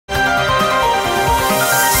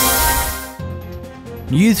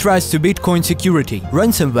New threats to Bitcoin security.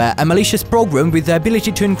 Ransomware, a malicious program with the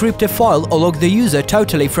ability to encrypt a file or lock the user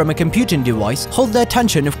totally from a computing device, hold the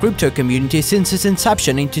attention of crypto community since its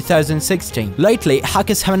inception in 2016. Lately,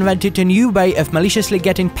 hackers have invented a new way of maliciously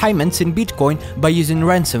getting payments in Bitcoin by using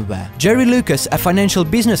ransomware. Jerry Lucas, a financial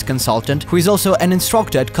business consultant who is also an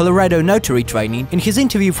instructor at Colorado Notary Training, in his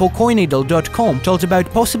interview for Coinneedle.com told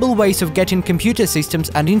about possible ways of getting computer systems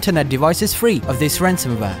and internet devices free of this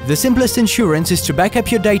ransomware. The simplest insurance is to back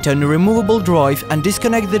up your data on a removable drive and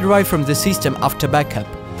disconnect the drive from the system after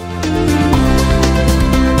backup.